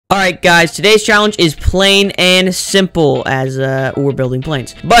Alright guys, today's challenge is plain and simple as we're building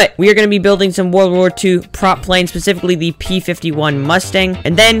planes. But we are going to be building some World War II prop planes, specifically the P-51 Mustang.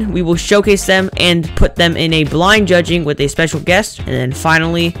 And then we will showcase them and put them in a blind judging with a special guest. And then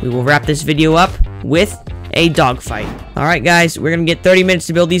finally, we will wrap this video up with a dogfight. Alright guys, we're going to get 30 minutes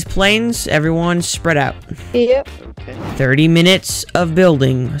to build these planes. Everyone spread out. Yep. Okay. 30 minutes of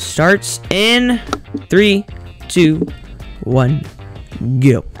building starts in 3, 2, 1.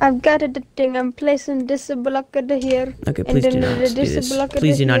 Go. I've got a thing. I'm placing this block here. Okay, please do not do this.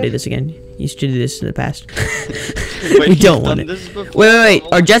 Please do not do this again. You used to do this in the past. Wait, we don't want it. Wait.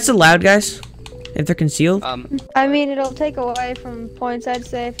 Are jets allowed, guys? If they're concealed? I mean, it'll take away from points, I'd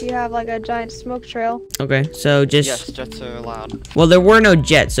say, if you have like a giant smoke trail. Okay, so just... Yes, jets are allowed. Well, there were no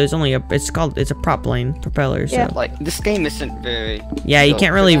jets, so it's only a... It's a prop plane, propellers. Yeah. So. Like, this game isn't very... Yeah, you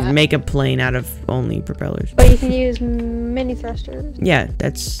can't really make a plane out of only propellers. But you can use mini thrusters. Yeah,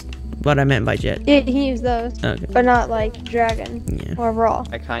 that's what I meant by jet. Yeah, you can use those. Okay. But not like dragon or raw.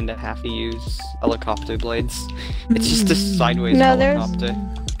 I kind of have to use helicopter blades. It's just a sideways No, helicopter.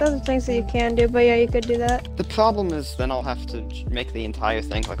 Those are things that you can do, but yeah, you could do that. The problem is then I'll have to make the entire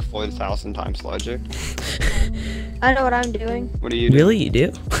thing like 4,000 times larger. I know what I'm doing. What are you doing? Really? You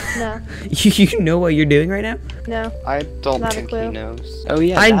do? No. You know what you're doing right now? No. I don't Not a think clue. he knows. Oh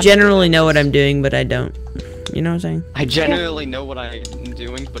yeah. I generally know what I'm doing, but I don't. You know what I'm saying? I generally know what I'm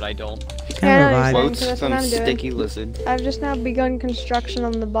doing, but I don't. Kind of Yeah, a vibe. Quotes that's from what I'm doing. Sticky Lizard. I've just now begun construction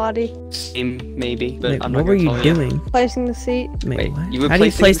on the body. Same, maybe. But Wait, I'm what not were gonna you tell doing? Placing the seat. Wait, what? You were How do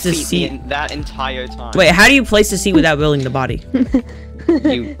you placing place the the seat seat? that entire time. Wait, how do you place the seat without building the body?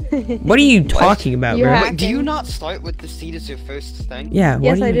 You... What are you talking about, You're bro? hacking. Wait, do you not start with the seat as your first thing? Yeah, what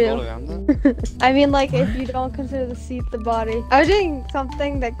Yes, are I you... do. Go around that? I mean, like, if you don't consider the seat the body. I was doing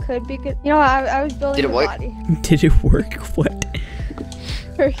something that could be good. You know, I was building Did it the work? body. Did it work? What?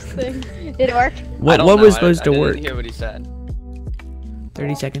 First thing. Did it work? What know. was supposed to I work? didn't hear what he said.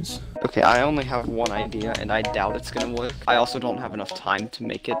 30 seconds. Okay, I only have one idea, and I doubt it's gonna work. I also don't have enough time to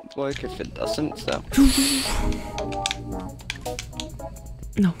make it work if it doesn't, so...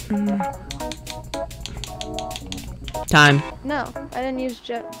 No. Time. No, I didn't use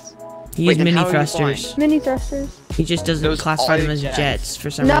jets. He Wait, used then mini how are you thrusters. Mini thrusters. He just doesn't Those classify are them as jets. jets for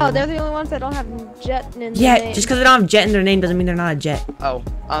some No, reason. they're the only ones that don't have jet in their Yeah, name. just because they don't have jet in their name doesn't mean they're not a jet. Oh,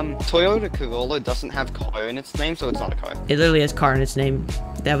 Toyota Corolla doesn't have car in its name, so it's not a car. It literally has car in its name.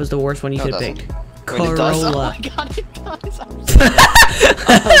 That was the worst one you No, could it have doesn't. picked. Wait, it does? Oh Corolla. my god, it does! I'm sorry.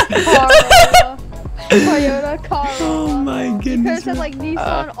 Toyota Corolla. Oh my Could have goodness. said like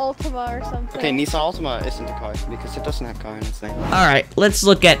Nissan Altima or something. Okay, Nissan Altima isn't a car, because it doesn't have car in its name. Alright, let's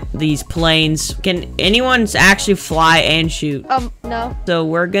look at these planes. Can anyone actually fly and shoot? No. So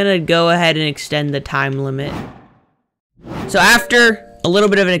we're gonna go ahead and extend the time limit. So after a little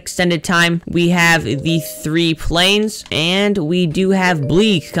bit of an extended time, we have the 3 planes, and we do have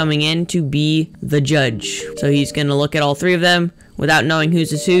Bleak coming in to be the judge. So he's gonna look at all 3 of them without knowing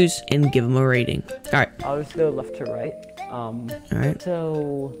whose is whose and give them a rating. Alright. I'll just go left to right. Alright.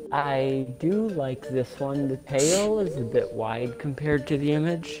 So I do like this one. The tail is a bit wide compared to the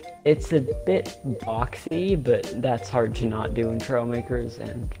image. It's a bit boxy, but that's hard to not do in Trailmakers,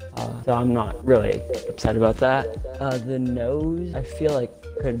 and so I'm not really upset about that. The nose, I feel like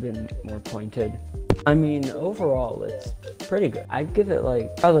could have been more pointed. I mean, overall, it's pretty good. I'd give it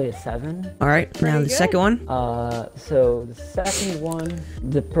like probably a 7. Alright, now the good. second one. So the second one,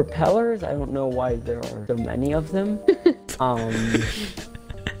 the propellers, I don't know why there are so many of them.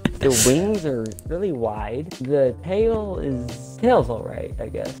 The wings are really wide. The tail's alright, I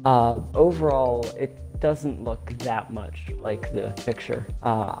guess. Overall, it doesn't look that much like the picture.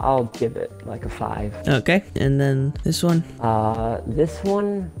 I'll give it like a 5. Okay, and then this one. This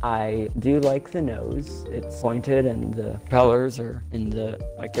one, I do like the nose. It's pointed and the propellers are in the,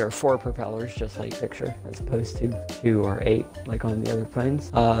 like there are 4 propellers just like picture as opposed to 2 or 8 like on the other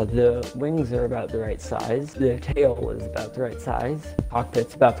planes. The wings are about the right size. The tail is about the right size.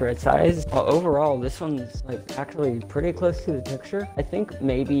 Cockpit's about the right size. Overall, this one's like actually pretty close to the picture. I think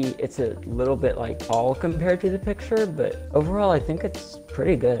maybe it's a little bit like tall compared to the picture, but overall I think it's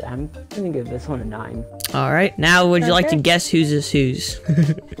pretty good. I'm gonna give this one a 9. Alright, now would you like to Okay. guess whose is whose?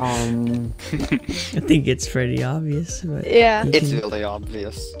 I I think it's pretty obvious, but... Yeah. It's really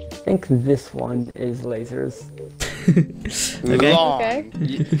obvious. think this one is lasers. Okay. Wrong. Okay.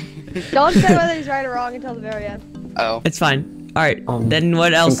 Don't say whether he's right or wrong until the very end. Oh. It's fine. Alright, then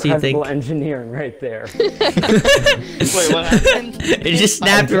what else do you think? Incredible engineering right there. Wait, what happened? It just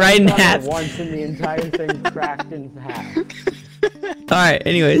snapped right in Done it half. Once and the entire thing cracked in half. Alright,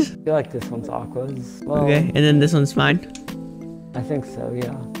 anyways. I feel like this one's Aqua's. Well, Okay, and then this one's mine. I think so,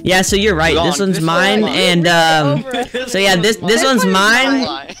 yeah. Yeah, so you're right. This one's mine, and so yeah, this one's mine,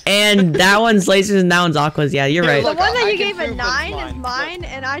 and that one's Lasers, and that one's Aqua's. Yeah, you're right. The one that you gave a 9 is mine,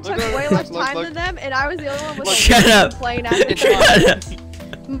 and I took way less time than them, and I was the only one with Shut up. plane after 30 minutes.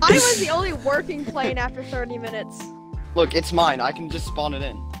 Mine was the only working plane after 30 minutes. Look, it's mine. I can just spawn it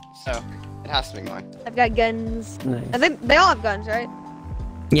in. So, it has to be mine. I've got guns. Nice. I think they all have guns, right?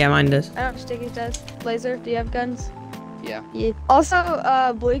 Yeah, mine does. I don't know if Sticky's does. Laser, do you have guns? Yeah. Yeah.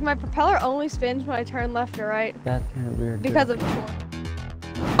 Also, Bleak, my propeller only spins when I turn left or right. That's kind of weird. Because of torque.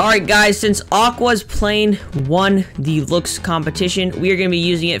 Alright guys, since Aqua's plane won the looks competition, we are going to be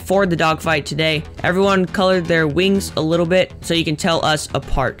using it for the dogfight today. Everyone colored their wings a little bit so you can tell us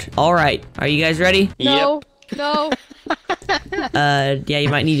apart. Alright, are you guys ready? No. No. Yeah, you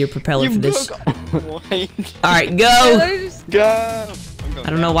might need your propeller for this. Alright, Alright, go! go! I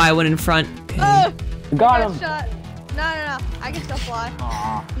don't know why I went in front. Okay. Oh! Got him! Shot. No. I can still fly.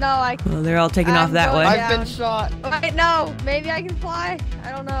 Aw. No, I can't. Well, they're all taking off that way. I've been shot. Wait, no. Maybe I can fly.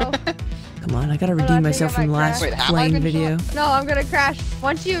 I don't know. Come on, I gotta I think redeem myself I from the might last crash. Wait, have I plane been video. No, I'm gonna crash.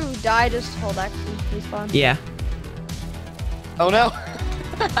 Once you die, just hold X and respawn. Yeah. Oh no.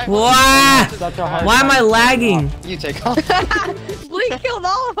 Why? Such a hard Why am I time to lagging? You take off. Bleak killed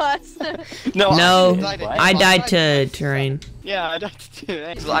all of us. No, No, died I died to terrain. Yeah, I died to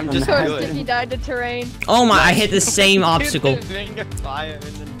terrain. I'm just So good. Sticky died to terrain. Oh my, I hit the same obstacle. Fire and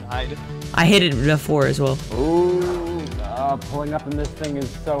then died. I hit it before as well. Ooh, pulling up in this thing is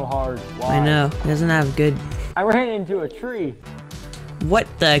so hard. Why? I know, it doesn't have good. I ran into a tree. What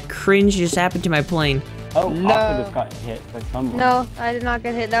the cringe just happened to my plane? Oh, No. Aqua just got hit by someone. No, I did not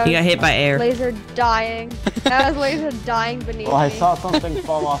get hit. That was You got hit by air. Laser dying. That was Laser dying beneath Well, I me. saw something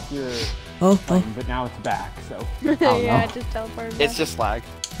fall off your Oh, plane, but now it's back, so I don't Yeah, know. it just teleported. It's back. just lag.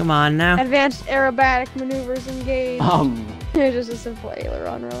 come on now. Advanced aerobatic maneuvers engaged. It's just a simple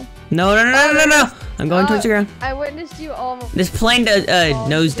aileron roll. No. I'm going towards the ground. I witnessed you almost. This plane does,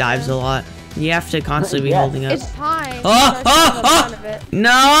 nosedives a lot. You have to constantly be Yes. holding up. It's fine. Oh, That's the oh, fun of it.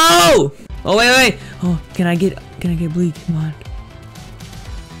 No! Oh, wait. Oh, can I get bleak? Come on.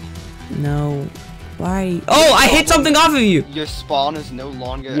 No. Why? Oh, I hit something off of you! Your spawn is no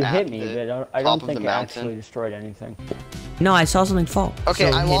longer You at hit me, the but I top don't of think the it mountain. actually destroyed anything. No, I saw something fall. Okay,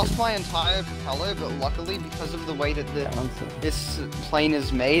 so I hit lost him. my entire propeller, but luckily, because of the way that Yeah, I'm so- this plane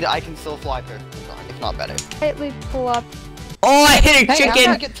is made, I can still fly perfectly fine, if not better. Slightly pull up. Oh, I hit a Hey, how did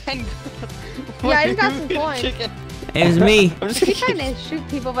I chicken! get 10? Yeah, I just got some Who hit a coins. chicken? It was me. I'm just We kind of shoot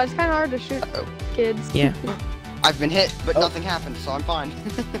people, but it's kind of hard to shoot Uh-oh. kids. Yeah. I've been hit, but nothing happened, so I'm fine.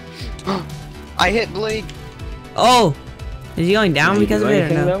 I hit Bleak. Oh! Is he going down Did you because do of it or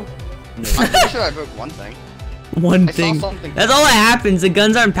anything, no? I'm pretty sure I broke one thing. One I thing. saw something. That's all that happens. The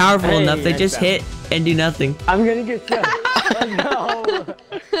guns aren't powerful Hey, enough. They nice just job. hit and do nothing. I'm gonna get you. Oh,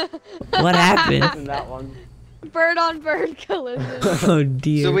 no. What happened? In that one. Bird on bird collision. Oh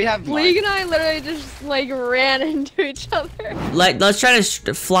dear. So we have Bleak and I literally just like ran into each other. Let's try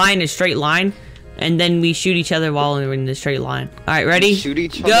to fly in a straight line, and then we shoot each other while we're in the straight line. All right, ready? shoot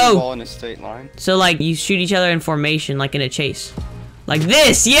each Go. other while in a straight line. So like you shoot each other in formation, like in a chase. Like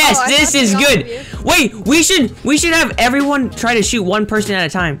this. Yes, Oh, I this thought is you good. got Wait, we should have everyone try to shoot one person at a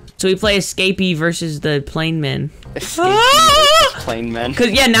time. So we play escapee versus the plane men. Escape plane men. Cause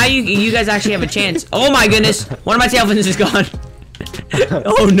yeah, now you guys actually have a chance. Oh my goodness, one of my tail fins is gone.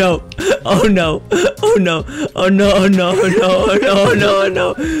 Oh no! Oh no! Oh no! Oh no! Oh no! Oh no! Oh no! Oh no! Oh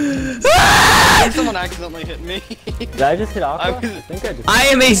no! Ah! Someone accidentally hit me. Did I just hit Aqua? I I, was- think I just. I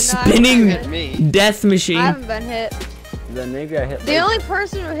am a hit spinning me. death I machine. haven't been hit. Then maybe I hit. The only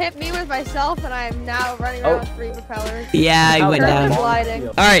person who hit me was myself, and I am now running around with 3 propellers. Yeah, I went Currently down. gliding.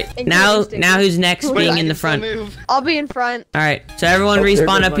 All right, now Including who's next? Wait, Being I in the can still front. move. I'll be in front. All right, so everyone Oh, there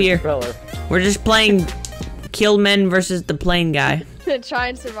respawn goes up my here. propeller. We're just playing kill men versus the plane guy. To try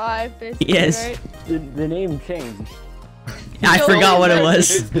and survive, basically. Yes. Right? The name changed. I Kill forgot what it men.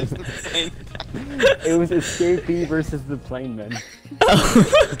 was. It was Escapee versus the Plane Men.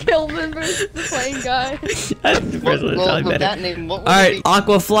 Killman versus the plane guy. That's the first one. Well, Probably with better. that name, what would All it right, be?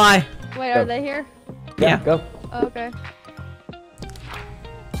 Aqua fly. Wait, are they here? Yeah. Go. Oh, okay.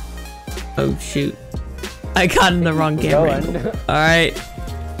 Oh shoot, I got in the wrong Go camera. on. angle. All right.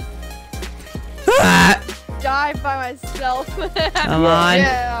 Ah, Die by myself. come on.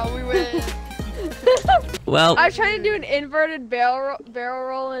 Yeah, we win. Well, I was trying to do an inverted barrel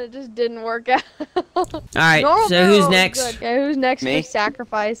roll and it just didn't work out. all right. Normal So barrel who's roll is next? good. Yeah, who's next Me? for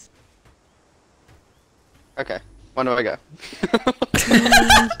sacrifice? Okay, when do I go?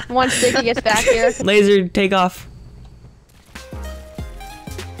 Once Sticky gets back here. Laser, take off.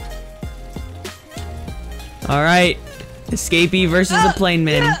 All right. Escapee versus the plane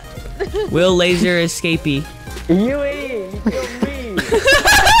man. Will Laser escapee. You idiot! You killed me!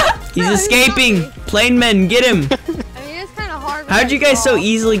 He's escaping. Plane men, get him. I mean, it's kind of hard. How'd you guys so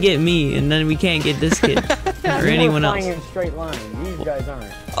easily get me, and then we can't get this kid or anyone else? Flying in a straight line. These guys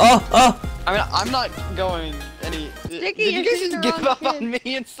aren't. Oh. I mean, I'm not going any. Sticky, Did you you're guys shooting just the give wrong up on kid.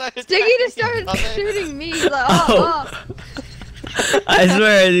 me and started Sticky just attacking started each other? shooting me. He's like, oh. I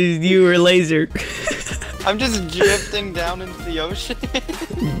swear you were Laser. I'm just drifting down into the ocean.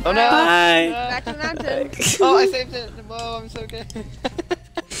 Oh no! Hi. Back to the mountain. Oh, I saved it. Whoa, I'm so good.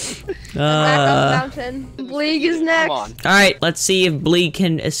 Back up the mountain. Bleak is next. Come on. All right, let's see if Bleak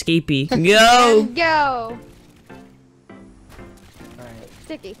can escapee. Go. And go. Alright.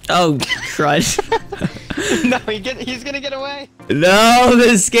 Sticky. Oh, crud. No, he's gonna get away. No, the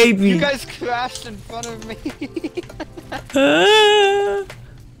escapee. You guys crashed in front of me.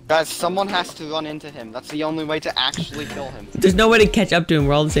 Guys, someone has to run into him. That's the only way to actually kill him. There's no way to catch up to him.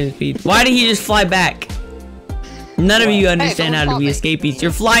 We're all the same speed. Why did he just fly back? None of you understand how to be escapees.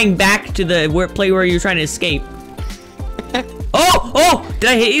 You're flying back to the place where you're trying to escape. Oh! Did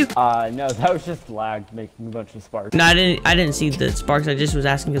I hit you? No, that was just lag making a bunch of sparks. No, I didn't see the sparks. I just was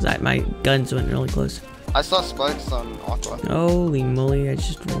asking because my guns went really close. I saw spikes on Aqua. Holy moly! I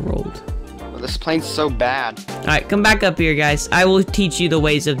just rolled. But this plane's so bad. All right, come back up here, guys. I will teach you the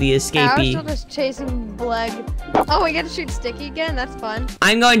ways of the Yeah, I was escapee. still just chasing Bleg. Oh, we get to shoot Sticky again? That's fun.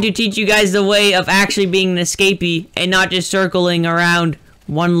 I'm going to teach you guys the way of actually being an escapee and not just circling around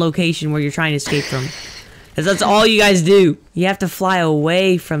one location where you're trying to escape from. Because that's all you guys do. You have to fly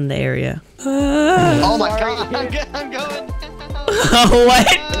away from the area. Oh my god, I'm going down. What?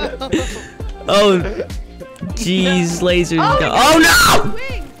 Oh, jeez, lasers go. Oh no!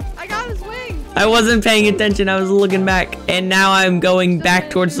 Wing! I got his wing! I wasn't paying attention. I was looking back, and now I'm going back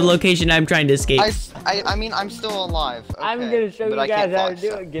towards the location I'm trying to escape. I mean, I'm still alive. Okay, I'm gonna show but you I guys can't how fly, to do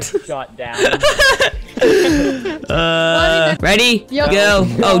so- it. Get shot down. Ready? Yo. Go.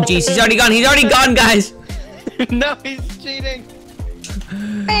 Oh, jeez, he's already gone. He's already gone, guys. No, he's cheating.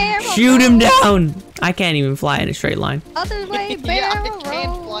 Barrel Shoot him roll. down. I can't even fly in a straight line. Other way, Yeah, barrel I can't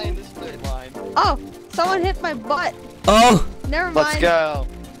roll. fly in this straight line. Oh, someone hit my butt. Oh, Never Let's mind. go.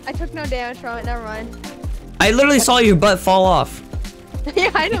 I took no damage from it. Never mind. I literally saw your butt fall off.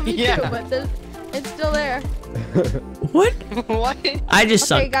 Yeah, I know me Yeah. too, but it's still there. What? What? I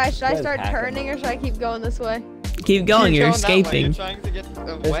just Okay, sunk. guys, should I Guys start hacking. turning or should I keep going this way? Keep going. You're going that way, escaping. You're trying to get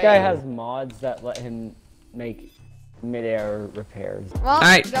away. This guy has mods that let him make mid-air repairs. Well, All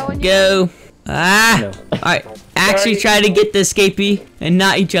right, going go. Ah. No. All right. Actually, try to get the escapee and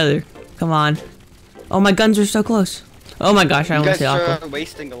not each other. Come on. Oh, my guns are so close. Oh my gosh, I You almost guys hit Aqua. are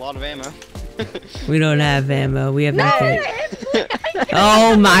wasting a lot of ammo. We don't have ammo. We have No, nothing. no,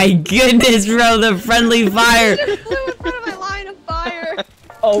 Oh my goodness, bro, the friendly fire. it just flew in front of my line of fire.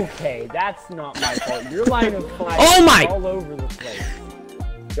 Okay, that's not my fault. Your line of fire Oh my- is all over the place.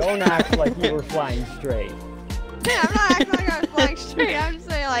 Don't act like you were flying straight. Yeah, I'm not acting like I was flying straight. I'm just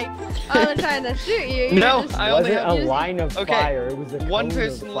saying, like, I wasn't trying to shoot you. You No, were just, I It only wasn't have a line of Okay, fire. It was a one cone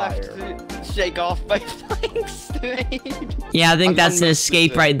person of left fire. to shake off by flying straight. Yeah, I think I'm that's an unlisted.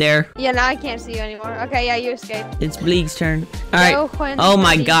 escape right there. Yeah, now I can't see you anymore. Okay, yeah, you escaped. It's Bleak's turn. All right. Go, Quinn. Oh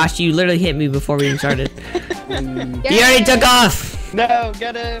my Buddy. gosh, you literally hit me before we even started. Get He already it. took off. No,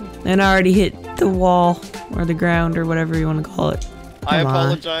 get him. And I already hit the wall or the ground or whatever you want to call it. I Come on.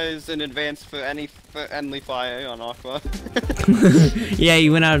 apologize in advance for any friendly fire on Aqua. Yeah,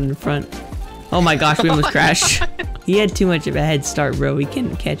 you went out in front. Oh my gosh, we almost crashed. He had too much of a head start, bro. We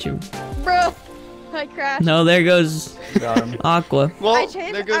couldn't catch him. Bro, I crashed. No, there goes Got him. Aqua. Well, I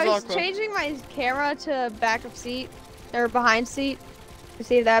there goes was Aqua. changing my camera to back of seat or behind seat to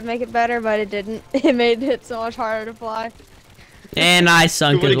see if that'd make it better, but it didn't. It made it so much harder to fly. And I Who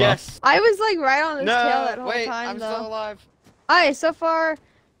sunk as would've well. guessed? I was like right on his tail that No, whole wait, time I'm though. still alive. Alright, so far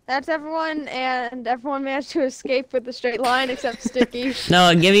that's everyone, and everyone managed to escape with the straight line except Sticky.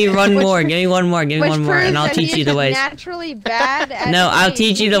 No, give me one Which more. proves- Give me one more. Give me Which one more, proves and I'll that teach he you is the just ways. naturally bad at No, I'll planes.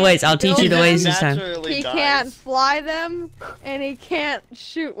 teach you He the can't ways. I'll teach you the build ways them, this time. Naturally He dies. can't fly them, and he can't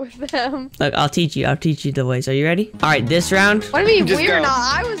shoot with them. Look, I'll teach you. I'll teach you the ways. Are you ready? All right, this round, What do you mean Just we're go.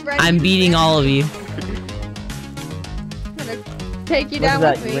 not? I was ready. I'm beating all of you. I'm gonna take you Look down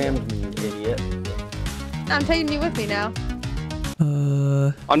at with that, me. you rammed me, you idiot. I'm taking you with me now.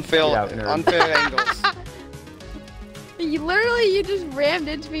 Unfair, Get out, nerd. unfair angles. You just rammed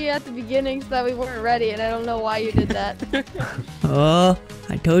into me at the beginning so that we weren't ready, and I don't know why you did that. Oh,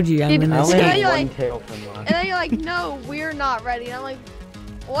 I told you I'm Did- gonna I only Yeah, have escape. you're one like- tail from last. And then you're like, no, we're not ready. And I'm like,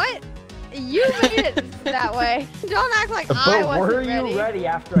 what? You made it that way. Don't act like I But wasn't were you ready. ready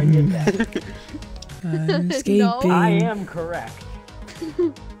after I did that? I'm escaping. No. I am correct.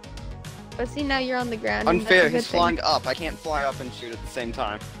 But see, now you're on the ground. and Unfair, that's a good he's thing. flying up. I can't fly up and shoot at the same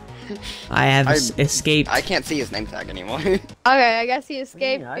time. I have I- escaped. I can't see his name tag anymore. Okay, I guess he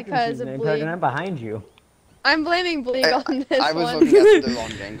escaped Yeah, I can see because the of name tag and Bleak. I'm behind you. I'm blaming Bleak on this I was one. looking at the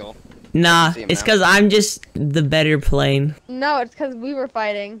wrong angle. Nah, see him it's now. because I'm just the better plane. No, it's because we were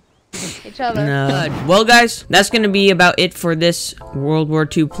fighting each other. No. Well, guys, that's going to be about it for this World War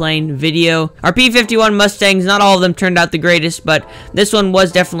II plane video. Our P-51 Mustangs, not all of them turned out the greatest, but this one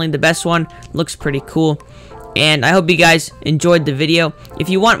was definitely the best one. Looks pretty cool. And I hope you guys enjoyed the video. If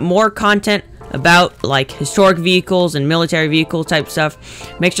you want more content about like historic vehicles and military vehicle type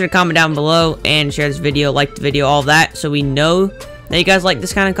stuff, make sure to comment down below and share this video, like the video, all that, so we know that you guys like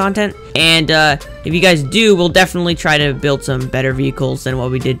this kind of content. And if you guys do, we'll definitely try to build some better vehicles than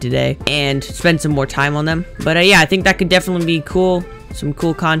what we did today and spend some more time on them. But yeah, I think that could definitely be cool, some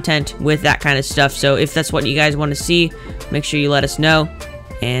cool content with that kind of stuff. So if that's what you guys want to see, make sure you let us know.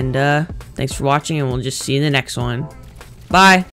 And thanks for watching, and we'll just see you in the next one. Bye.